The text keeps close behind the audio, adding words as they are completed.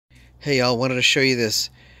Hey y'all, wanted to show you this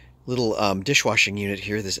little dishwashing unit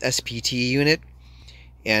here, this SPT unit.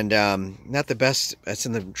 And not the best, it's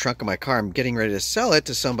in the trunk of my car. I'm getting ready to sell it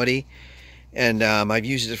to somebody. And I've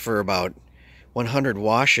used it for about 100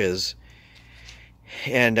 washes.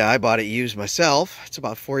 And I bought it used myself. It's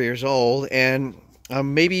about 4 years old. And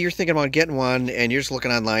maybe you're thinking about getting one and you're just looking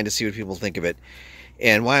online to see what people think of it.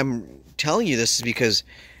 And why I'm telling you this is because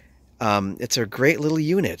it's a great little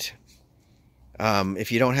unit.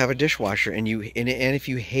 If you don't have a dishwasher and if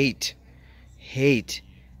you hate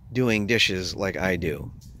doing dishes like I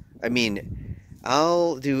do. I mean,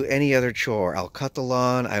 I'll do any other chore. I'll cut the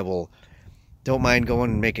lawn. Don't mind going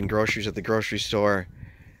and making groceries at the grocery store.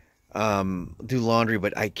 Do laundry,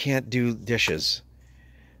 but I can't do dishes.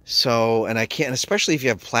 So, and I can't, especially if you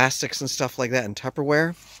have plastics and stuff like that in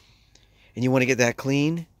Tupperware and you want to get that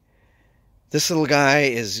clean. This little guy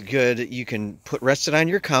is good. You can rest it on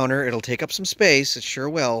your counter. It'll take up some space. It sure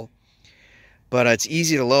will. But it's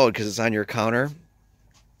easy to load because it's on your counter.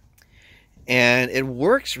 And it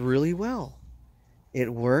works really well.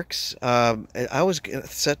 It works. I was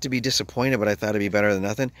set to be disappointed, but I thought it'd be better than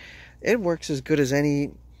nothing. It works as good as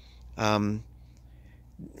any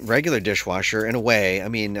regular dishwasher in a way. I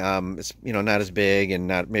mean, it's not as big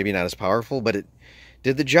and maybe not as powerful, but it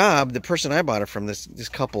did the job. The person I bought it from, this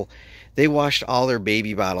couple, they washed all their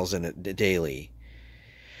baby bottles in it daily.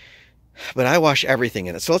 But I wash everything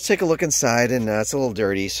in it. So let's take a look inside, and it's a little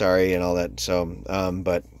dirty, sorry, and all that. So,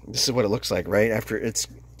 but this is what it looks like, right? After it's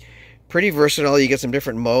pretty versatile. You get some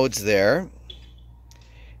different modes there.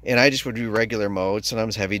 And I just would do regular mode,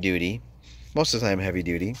 sometimes heavy duty. Most of the time heavy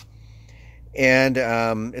duty. And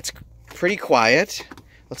it's pretty quiet.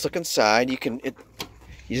 Let's look inside. You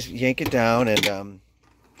just yank it down and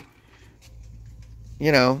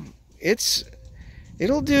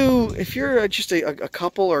it'll do if you're just a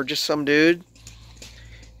couple or just some dude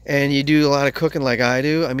and you do a lot of cooking like I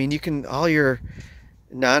do. I mean, you can, all your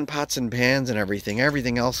non-pots and pans and everything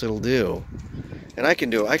else it'll do. And I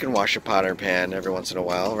can wash a pot or pan every once in a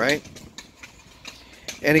while, right?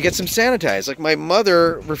 And it gets them sanitized. Like my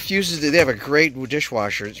mother refuses to, they have a great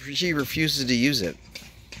dishwasher. She refuses to use it.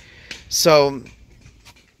 So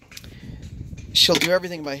she'll do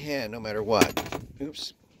everything by hand no matter what.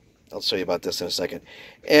 Oops. I'll show you about this in a second.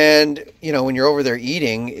 And, when you're over there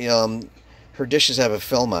eating, her dishes have a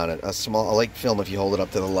film on it, a light film if you hold it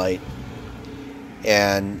up to the light.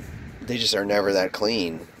 And they just are never that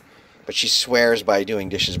clean. But she swears by doing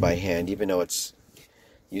dishes by hand, even though it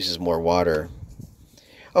uses more water.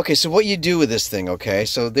 Okay, so what you do with this thing, okay?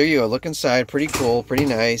 So there you go. Look inside. Pretty cool. Pretty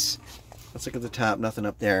nice. Let's look at the top. Nothing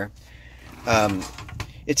up there.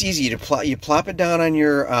 It's easy to plop. You plop it down on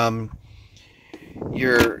your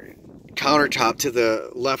countertop to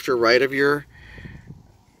the left or right of your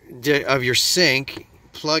sink.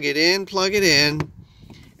 Plug it in,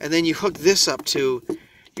 and then you hook this up to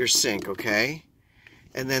your sink, okay?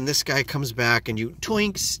 And then this guy comes back and you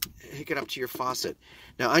twinks, hook it up to your faucet.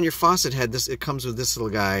 Now on your faucet head, it comes with this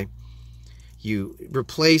little guy. You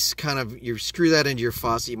replace you screw that into your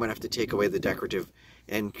faucet. You might have to take away the decorative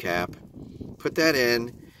end cap. Put that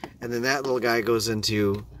in, and then that little guy goes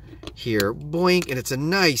into here, boink, and it's a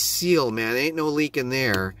nice seal, man. There ain't no leak in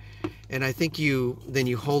there. And I think then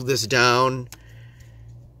you hold this down,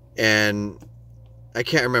 and I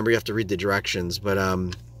can't remember, you have to read the directions, but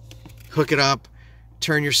hook it up,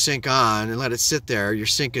 turn your sink on, and let it sit there. Your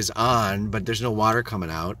sink is on, but there's no water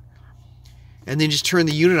coming out. And then just turn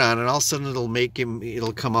the unit on, and all of a sudden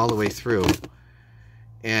it'll come all the way through.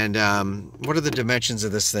 And what are the dimensions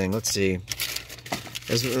of this thing? Let's see.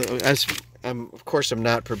 Of course, I'm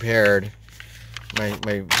not prepared. My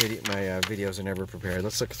videos are never prepared.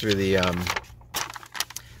 Let's look through the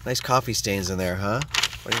nice coffee stains in there, huh?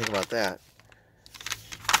 What do you think about that?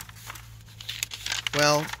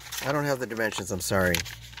 Well, I don't have the dimensions. I'm sorry.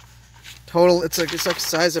 Total, it's like the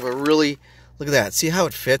size of a really. Look at that. See how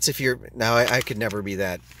it fits? Now, I could never be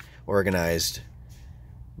that organized,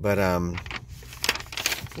 but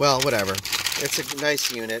well, whatever. It's a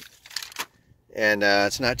nice unit, and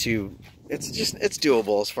it's not too. It's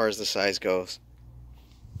doable as far as the size goes.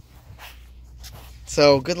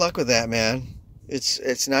 So good luck with that, man.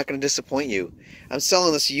 It's not going to disappoint you. I'm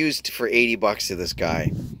selling this used for 80 bucks to this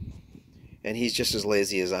guy, and he's just as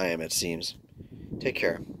lazy as I am, it seems. Take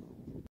care.